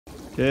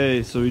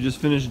Okay, so we just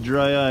finished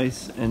dry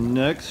ice, and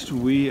next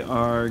we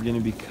are going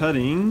to be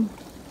cutting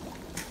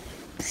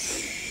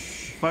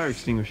fire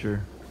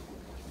extinguisher.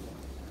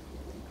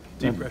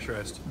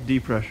 Depressurized.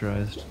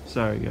 Depressurized.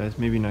 Sorry guys,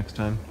 maybe next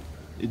time.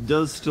 It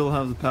does still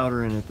have the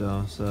powder in it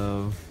though,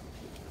 so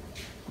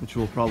which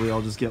will probably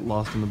all just get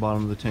lost in the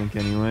bottom of the tank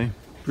anyway.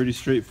 Pretty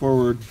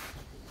straightforward.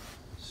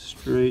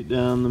 Straight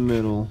down the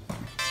middle.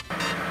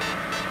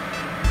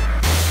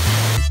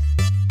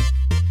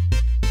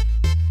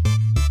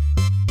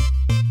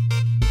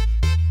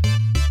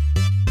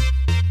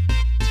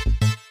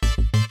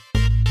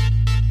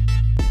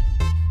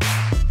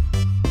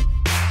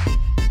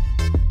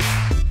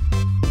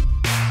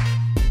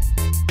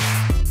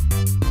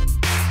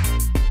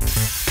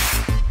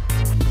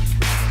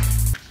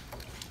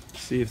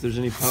 See if there's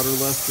any powder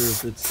left or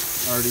if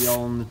it's already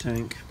all in the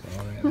tank.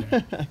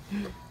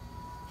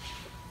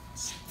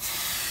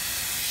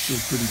 Still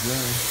pretty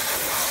dry.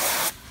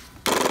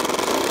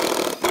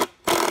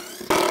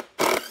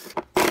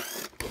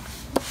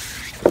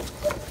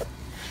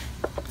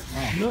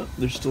 Oh. No,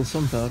 there's still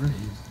some powder.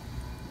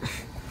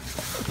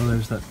 Oh,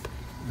 there's that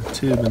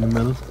tube in the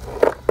middle.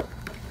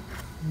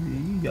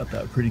 You got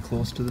that pretty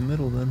close to the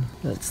middle then.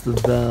 That's the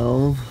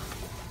valve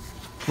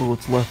for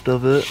what's left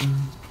of it.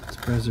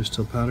 Surprised there's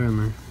still powder in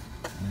there.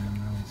 Yeah,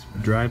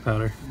 no, dry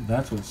powder.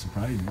 That's what's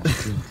surprising. It's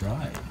still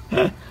dry.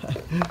 Yeah,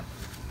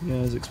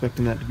 I was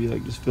expecting that to be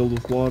like just filled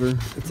with water.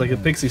 It's like a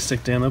pixie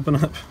stick, Dan. Open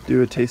up.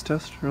 Do a taste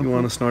test. You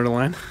want to snort a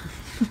line?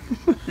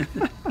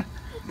 Put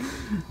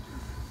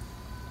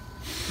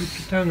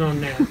your tongue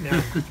on that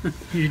now.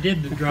 You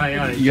did the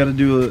dry ice. You gotta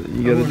do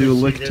a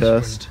lick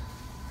test.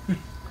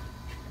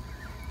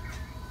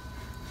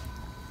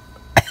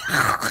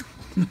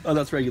 Oh,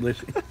 that's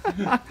regulation.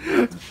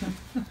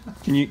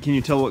 Can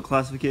you tell what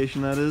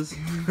classification that is?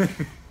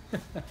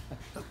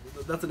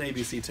 That's an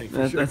ABC tank for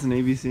That's sure. an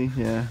ABC,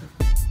 yeah.